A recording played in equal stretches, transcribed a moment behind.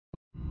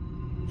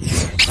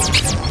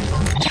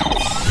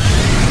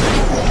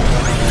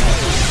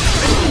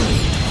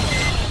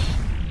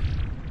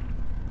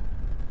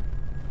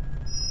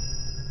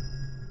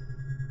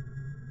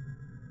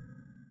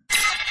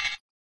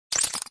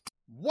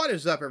What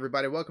is up,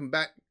 everybody? Welcome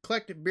back.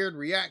 Eclectic Beard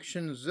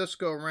Reactions. This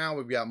go around,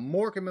 we've got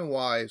Morcambe and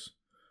Wise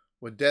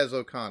with Des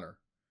O'Connor.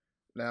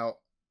 Now,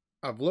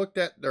 I've looked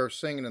at their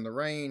Singing in the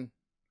Rain.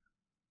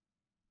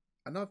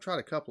 I know I've tried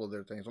a couple of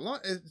their things.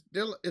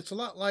 It's a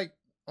lot like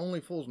Only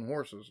Fools and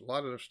Horses. A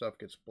lot of their stuff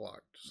gets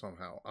blocked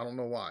somehow. I don't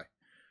know why.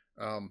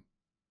 I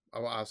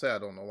say I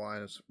don't know why,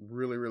 and it's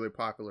really, really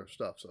popular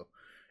stuff. So,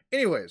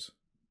 anyways,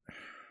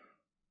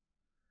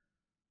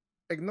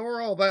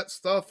 ignore all that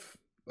stuff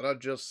that I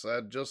just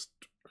said. Just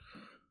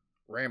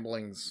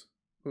ramblings.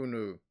 Who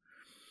knew?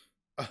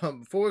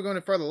 Before we go any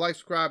further, like,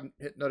 subscribe,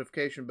 hit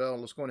notification bell,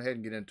 and let's go ahead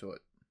and get into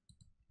it.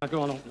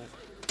 Go on.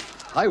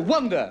 I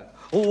wonder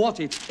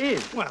what it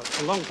is. Well,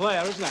 it's a long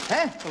player, isn't it?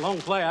 Eh? It's a long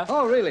player.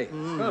 Oh, really?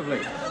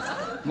 Lovely.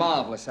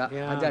 Marvellous, that.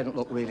 Yeah. I don't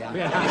look really happy.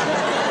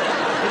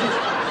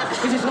 Yeah.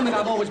 Is it something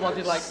I've always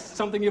wanted, like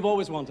Something you've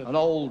always wanted. an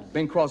old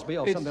Bing Crosby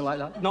or something like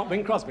that? Not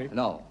Bing Crosby.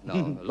 No.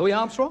 Louis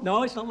Armstrong?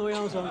 No, it's not Louis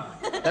Armstrong.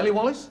 Ellie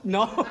Wallace?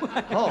 No.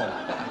 Oh.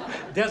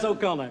 Des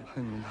O'Connor.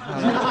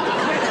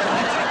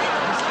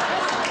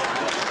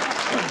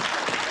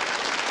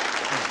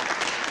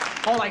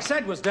 All I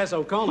said was Des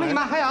O'Connor.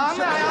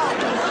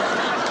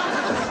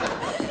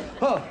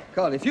 Oh,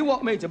 God, if you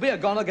want me to be a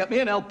goner, get me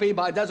an LP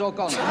by Des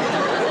O'Connor.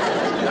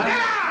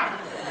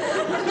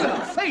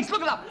 Face,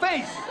 look at that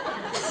face!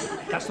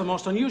 That's the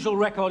most unusual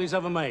record he's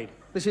ever made.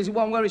 This is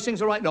one where he sings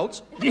the right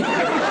notes. This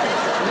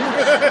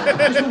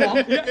the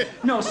one? Yeah.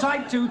 No,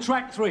 side 2,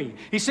 track 3.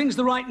 He sings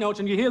the right note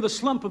and you hear the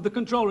slump of the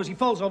controller as he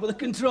falls over the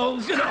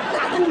controls, you know.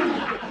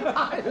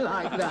 I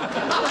like that.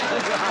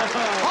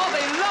 Oh,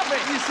 they love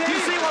it. You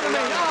see what I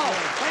mean? Oh,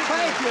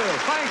 thank you.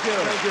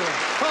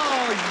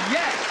 Oh,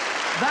 yes.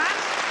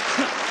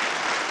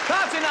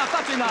 That's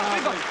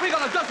enough. We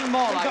got a dozen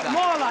more like that.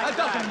 More like a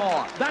dozen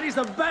more. That is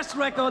the best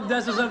record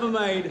Des has ever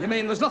made. You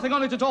mean there's nothing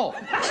on it at all?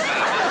 Did you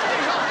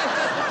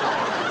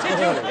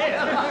hear?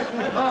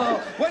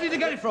 Oh, where did you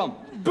get it from?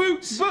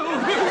 Boots. Do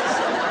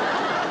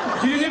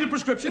you need a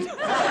prescription?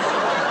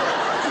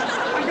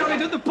 I got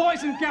it at the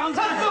poison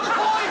counter. At the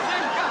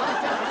poison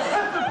counter!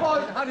 At the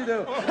poison... How do you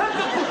do?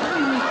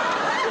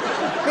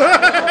 You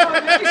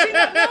see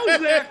that nose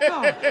there?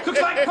 Oh,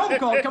 looks like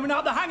Concord coming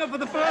out the hangar for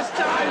the first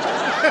time.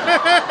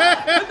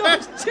 And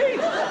those teeth.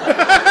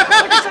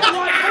 Like a set of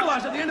white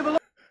collars at the end of a...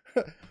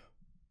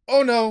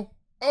 Oh no,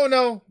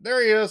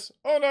 there he is.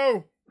 Oh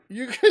no,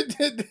 you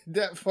did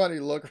that funny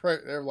look right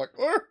there, like,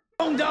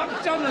 long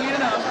dark tunnel, you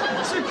know.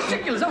 It's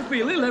ridiculous. I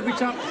feel ill every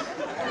time.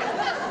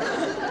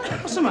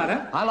 What's the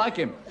matter? I like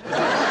him.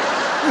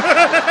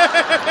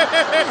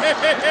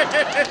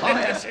 Oh,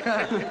 yes.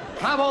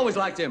 I've always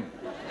liked him.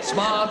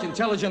 Smart,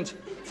 intelligent,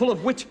 full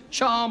of wit,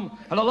 charm,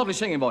 and a lovely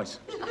singing voice.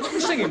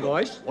 Singing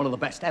voice? One of the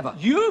best ever.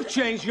 You've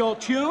changed your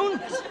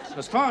tune.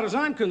 As far as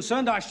I'm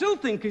concerned, I still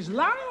think he's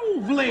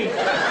lovely. Which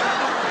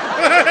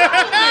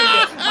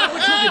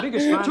was your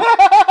biggest fan?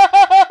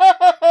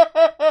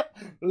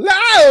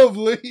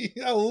 Lovely.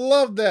 I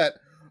love that.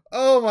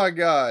 Oh my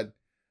God.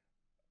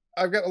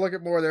 I've got to look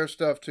at more of their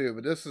stuff too,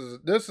 but this is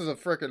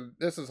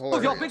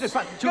hilarious. Your biggest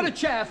fan. Get a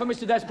chair for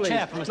Mr. Des, please.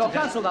 Chair for Mr. No, Des.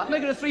 cancel that.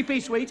 Make it a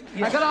three-piece suite. I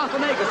got half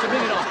an acre to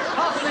bring it on.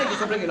 Half an acre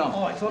to bring it on.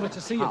 Oh, it's lovely to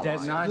see you, Des.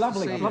 Nice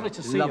lovely to see to you.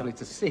 see you. Lovely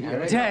to see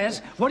you.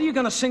 Des, what are you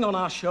going to sing on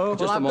our show?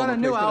 Just a I've got moment,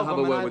 a new please. Can I have a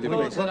album, word and with you, I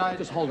please? thought that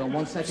Just hold on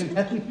 1 second.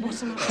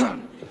 What's the matter?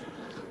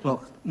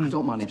 Look, I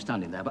don't mind him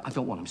standing there, but I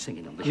don't want him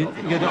singing on the show.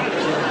 You don't?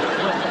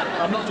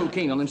 I'm not too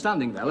keen on him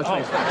standing there. Let's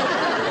face it.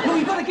 No,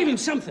 you've got to give him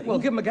something. Well,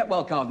 give him a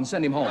get-well card and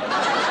send him home. Well,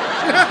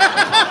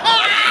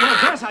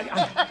 Des,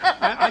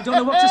 I don't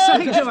know what to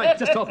say.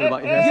 Just talking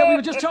about you. Yeah, we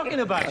were just talking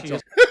about you.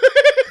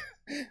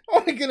 I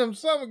want to get him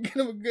something, get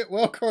him a get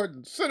well card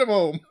and send him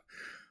home.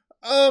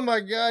 Oh my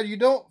God, you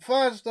don't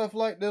find stuff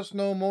like this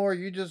no more.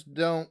 You just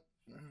don't.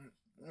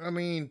 I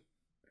mean,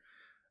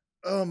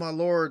 oh my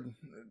Lord.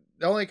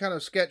 The only kind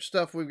of sketch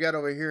stuff we've got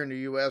over here in the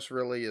U.S.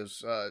 really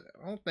is, I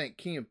don't think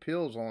Key and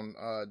Peele's on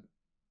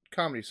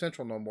Comedy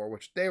Central no more,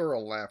 which they were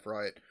a laugh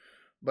riot.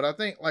 But I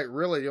think, like,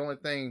 really the only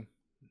thing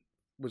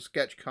with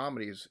sketch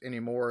comedies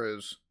anymore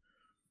is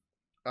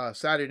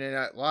Saturday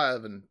Night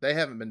Live, and they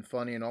haven't been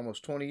funny in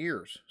almost 20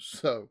 years.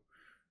 So,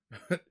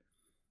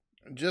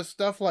 just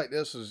stuff like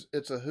this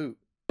it's a hoot.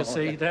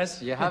 See,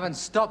 Des? You haven't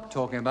stopped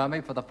talking about me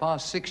for the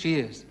past 6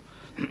 years.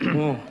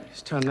 Oh,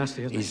 he's turned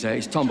nasty, hasn't he?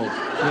 He's tumbled.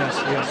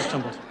 Yes, he's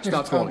tumbled.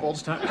 Start calling.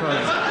 Start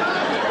crying.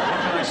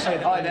 How can I say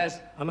that? Hi, Des.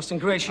 I must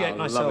ingratiate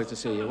myself. Lovely to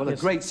see you. What a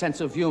great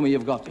sense of humour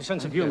you've got.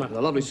 Sense of humour. A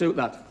lovely suit,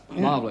 that.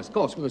 Marvellous. Of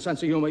course, with a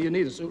sense of humour, you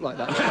need a suit like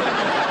that.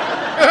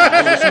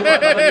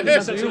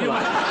 Sense of humour.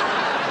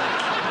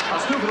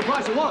 That's two for the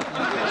price of one.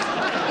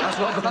 That's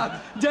not bad.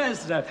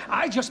 Des,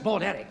 I just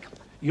bought Eric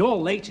your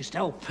latest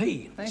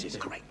LP. This is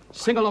great.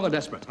 Sing along or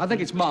desperate. I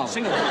think it's marvellous.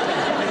 Sing along.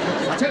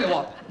 I tell you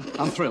what,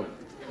 I'm thrilled.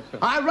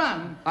 I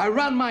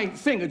ran my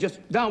finger just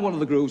down one of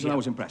the grooves and I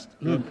was impressed.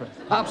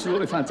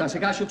 Absolutely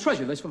fantastic. I shall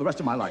treasure this for the rest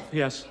of my life.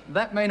 Yes.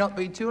 That may not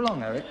be too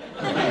long, Eric.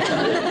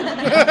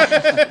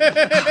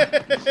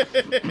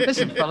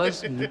 Listen,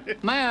 fellas,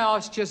 may I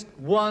ask just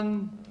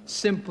one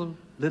simple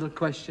little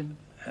question?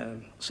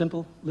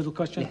 Simple little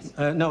question? Yes.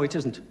 No, it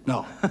isn't.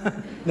 No.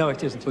 No,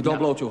 it isn't. But don't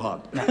blow too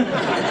hard.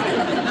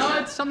 No,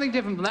 it's something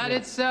different from that.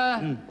 It's,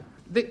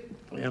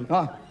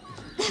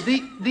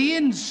 the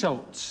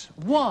insults.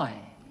 Why?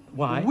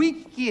 Why?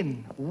 Week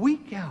in,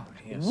 week out.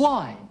 Yes.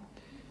 Why?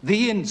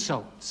 The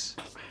insults.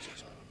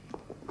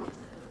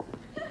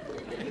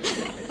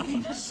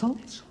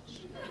 Insults?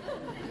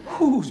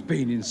 Who's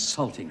been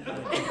insulting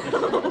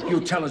her? You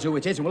tell us who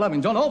it is and we'll have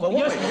him done over,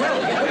 won't we?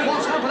 Yes,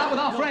 what's happened out with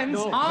our friends?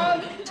 No.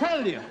 I'll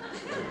tell you.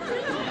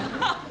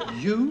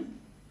 You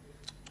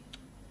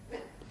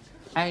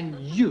and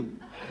you.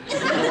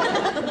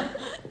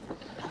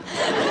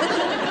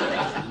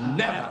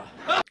 Never.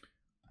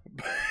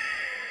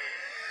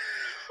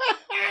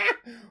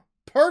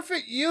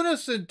 Perfect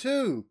unison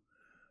too.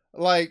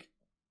 Like,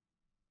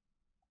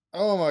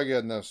 oh my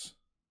goodness.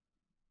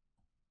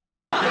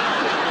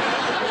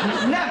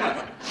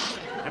 Never.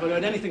 Haven't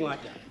heard anything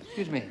like that.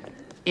 Excuse me.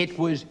 It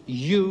was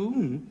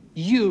you,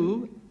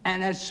 you,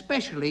 and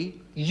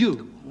especially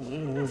you.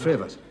 Three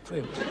of us.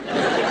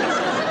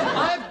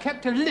 I've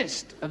kept a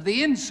list of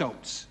the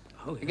insults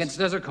against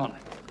Desert Connor.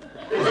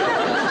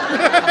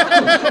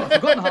 I've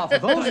forgotten half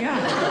of those.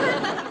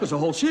 There's a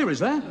whole series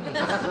there.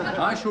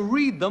 I shall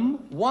read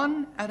them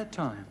one at a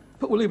time.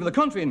 But we're leaving the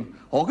country in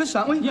August,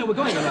 aren't we? Yeah, we're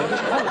going on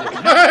August.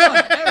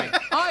 Eric,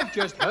 I've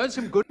just heard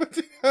some good...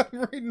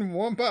 I'm reading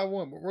one by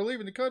one, but we're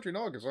leaving the country in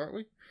August, aren't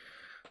we?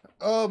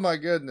 Oh my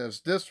goodness.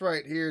 This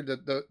right here,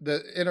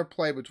 the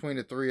interplay between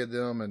the three of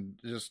them, and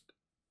just,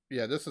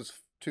 yeah, this is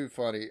too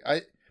funny.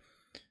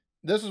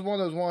 This is one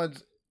of those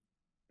ones,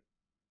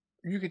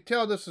 you could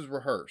tell this is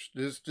rehearsed.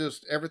 It's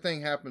just,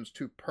 everything happens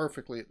too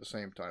perfectly at the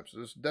same time. So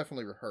this is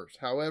definitely rehearsed.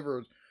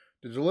 However,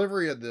 the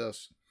delivery of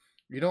this,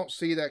 you don't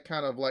see that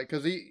kind of like,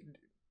 because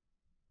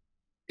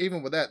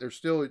even with that,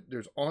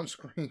 there's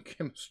on-screen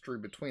chemistry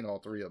between all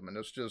three of them, and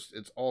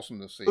it's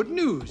awesome to see. Good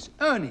news.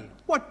 Ernie,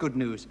 what good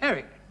news?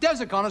 Eric,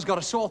 Des O'Connor's got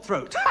a sore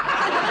throat.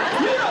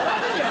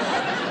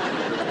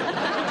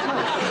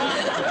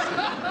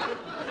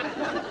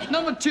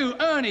 Number two,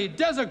 Ernie,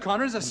 Des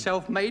O'Connor is a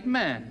self-made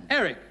man.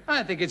 Eric,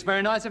 I think it's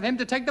very nice of him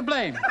to take the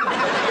blame.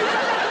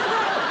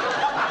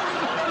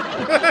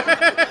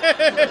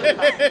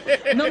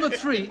 Number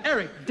three,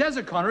 Eric, Des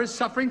O'Connor is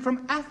suffering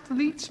from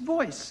athlete's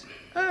voice.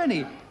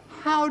 Ernie,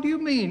 how do you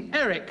mean?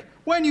 Eric,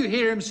 when you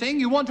hear him sing,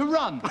 you want to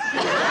run.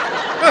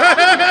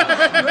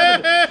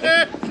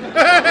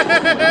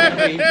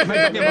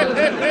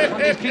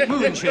 Keep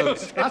moving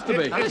shows. Has to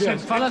be. Now listen,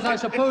 fellas, I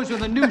suppose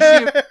with the new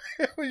series...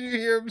 When you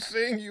hear him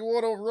sing, you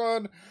want to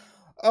run.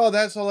 Oh,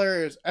 that's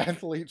hilarious.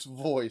 Athlete's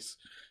voice.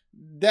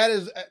 That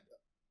is...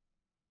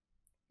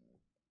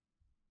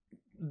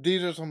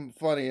 These are some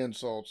funny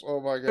insults. Oh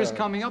my God.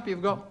 coming up,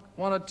 you've got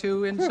one or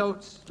two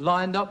insults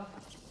lined up.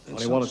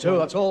 Only one or two,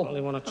 that's all.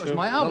 Only one or That was two.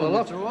 my album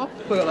you threw up.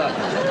 Look at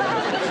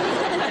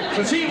that.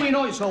 But see, we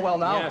know you so well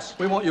now. Yes.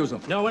 We won't use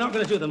them. No, we're not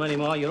going to do them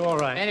anymore. You're all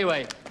right.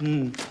 Anyway,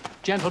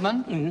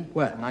 gentlemen,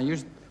 Where? now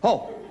use...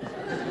 Oh.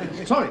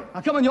 Sorry,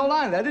 I come on your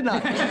line there, didn't I?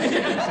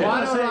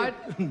 Quite all right.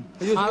 I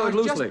used the word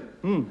loosely.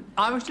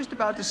 I was just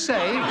about to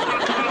say...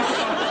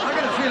 I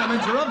get a feel I'm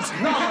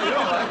interrupting. No, you're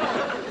all right.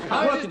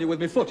 I'm working you with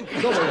my foot. Don't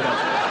worry about it.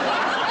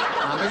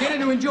 I'm beginning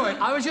to enjoy it.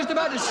 I was just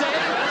about to say...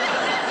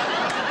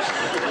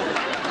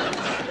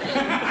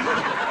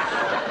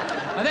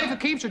 Are they for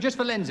keeps or just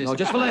for lenses? No,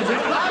 just for lenses.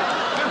 Hey,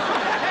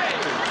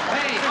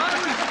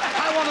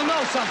 I want to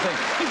know something.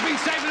 he's been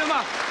saving them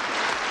up.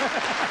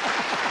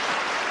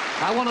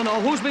 I want to know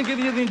who's been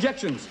giving you the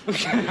injections.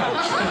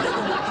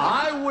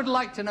 I would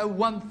like to know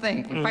one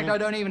thing. In fact, I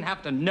don't even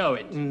have to know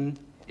it.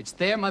 It's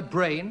there in my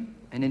brain,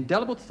 an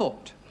indelible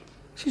thought.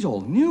 She's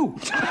all new.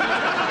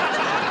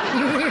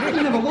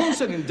 You never once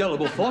said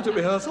indelible thought at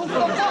rehearsal. It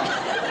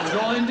was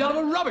all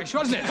indelible rubbish,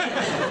 wasn't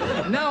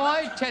it? Now,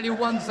 I tell you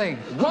one thing.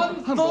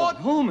 One I'm thought...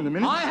 going home in a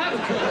minute. I have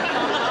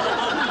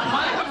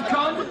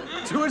come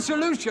to a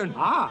solution.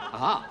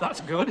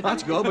 That's good.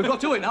 That's good. We've got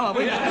to it now,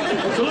 haven't we?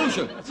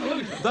 Solution.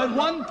 That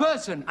one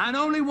person, and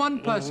only one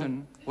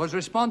person, was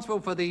responsible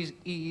for these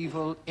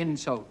evil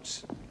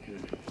insults.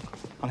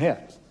 I'm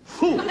here.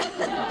 Who?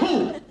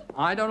 Who?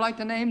 I don't like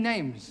to name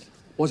names.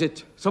 Was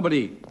it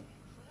somebody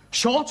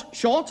short?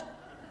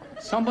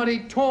 Somebody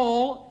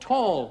tall,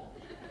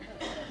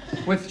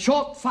 With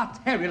short, fat,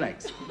 hairy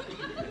legs?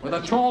 with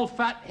a tall,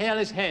 fat,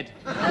 hairless head.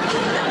 The man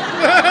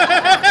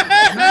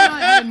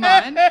I have in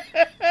mind,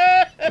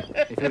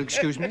 if you'll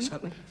excuse me,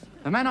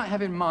 the man I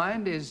have in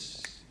mind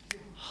is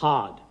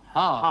Hard.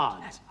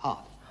 hard.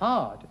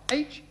 Hard.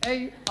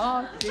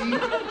 H-A-R-D.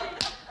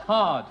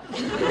 Hard.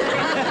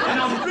 And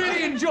I'm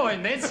really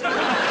enjoying this. What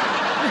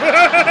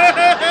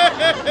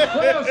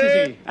else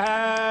is he?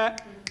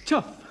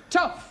 Tough.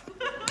 Tough.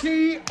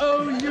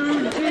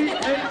 T-O-U-G-H.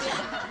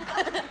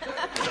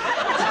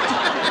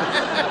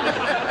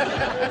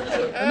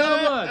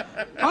 Another word.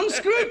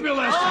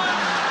 Unscrupulous.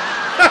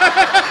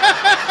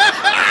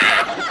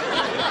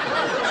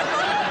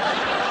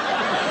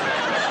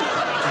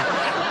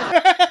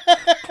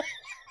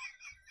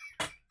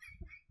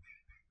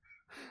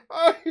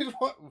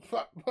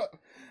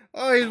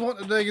 Oh, he's wanting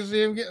They can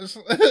see him getting.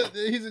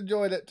 He's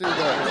enjoying it too, though.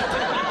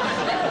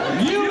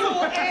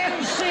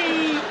 U-N-C-R-B.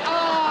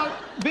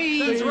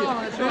 That's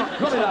wrong, that's wrong.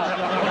 Cut it out.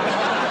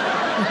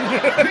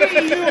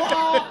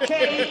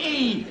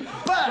 B-U-R-K-E.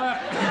 But,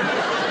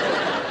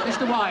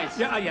 Mr. Wise.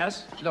 Yeah,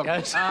 yes. Look,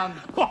 Yes.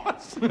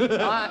 What?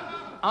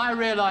 I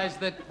realise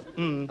that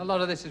a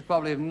lot of this is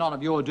probably none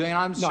of your doing.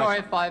 I'm sorry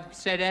if I've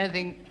said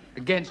anything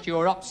against you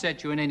or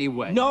upset you in any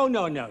way. No.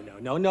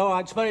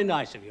 It's very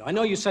nice of you. I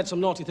know you said some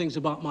naughty things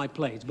about my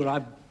plays, but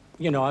I've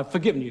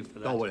forgiven you for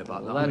that. Don't worry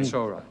about that. That's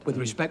all right. With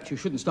respect, you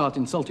shouldn't start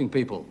insulting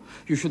people.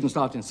 You shouldn't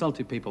start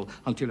insulting people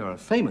until you're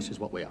famous, is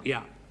what we are.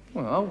 Yeah.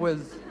 Well,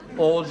 with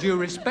all due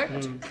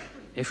respect,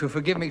 if you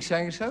forgive me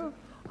saying so,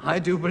 I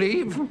do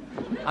believe.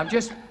 I'm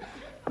just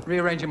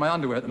rearranging my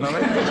underwear at the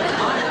moment.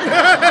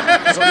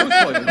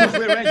 Just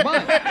rearrange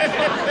mine.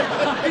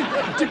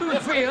 I do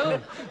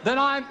feel that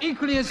I'm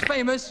equally as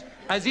famous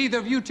as either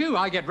of you two.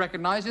 I get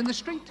recognized in the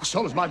street.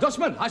 So does my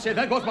dustman. I say,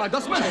 there goes my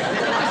dustman.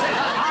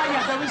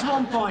 Yeah, there is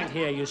one point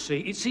here, you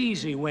see. It's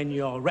easy when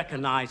you're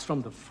recognized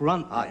from the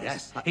front.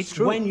 Yes, that's it's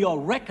true. when you're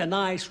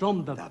recognized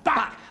from the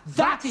back.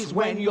 That is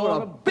when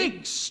you're a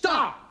big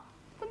star.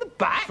 From the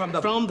back? From the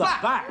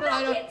back.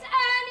 Look, it's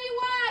Ernie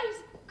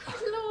Wise.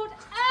 Good Lord,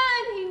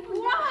 Ernie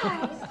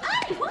Wise.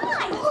 Ernie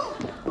Wise.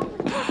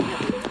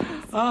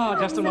 Oh,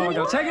 just a moment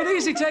ago. Take it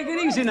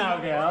easy now,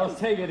 girls.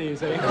 Take it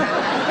easy.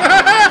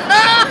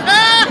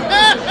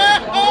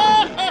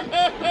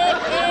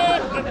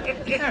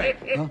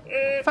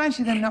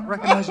 Fancy them not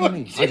recognizing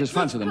me. I just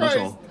fancy them, that's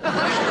all.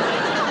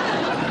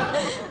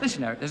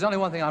 Listen, Eric, there's only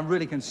one thing I'm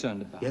really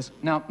concerned about. Yes?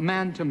 Now,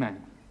 man to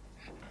man,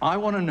 I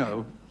want to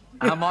know,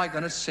 am I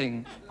going to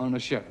sing on a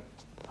show?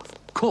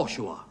 Of course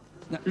you are.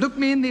 Now, look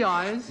me in the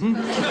eyes. Am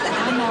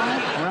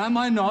I or am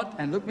I not?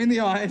 And look me in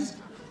the eyes.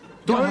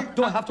 Do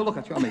I have to look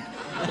at you? I mean,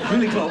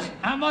 really close.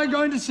 Am I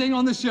going to sing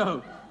on the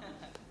show?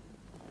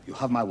 You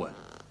have my word.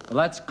 Well,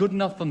 that's good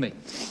enough for me.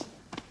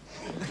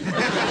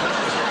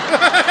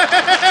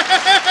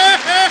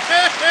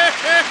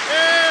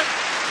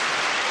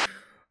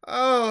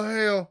 Oh,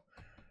 hell.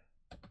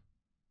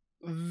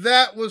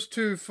 That was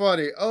too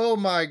funny. Oh,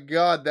 my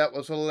God, that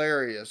was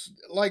hilarious.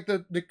 Like,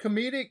 the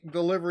comedic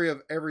delivery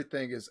of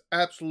everything is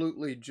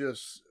absolutely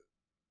just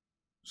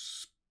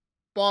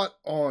spot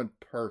on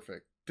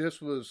perfect.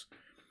 This was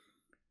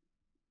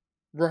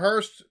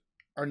rehearsed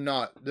or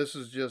not. This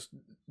is just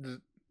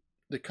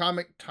the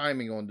comic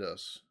timing on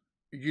this.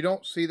 You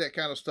don't see that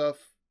kind of stuff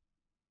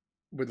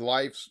with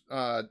live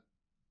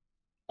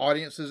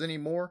audiences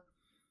anymore,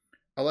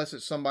 unless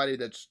it's somebody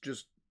that's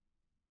just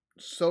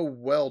so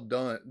well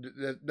done,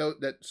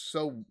 that's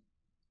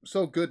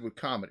so good with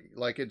comedy.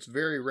 Like, it's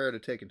very rare to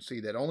take and see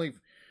that. Only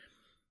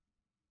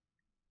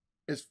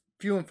it's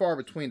few and far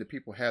between that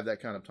people have that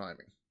kind of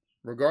timing,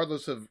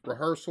 regardless of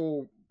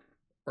rehearsal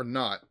or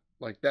not.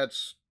 Like,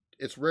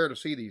 it's rare to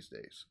see these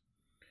days.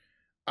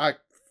 I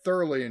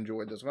thoroughly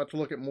enjoyed this. I'm about to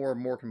look at more of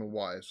Morcambe and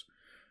Wise.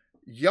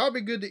 Y'all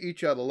be good to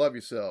each other. Love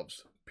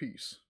yourselves.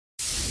 Peace.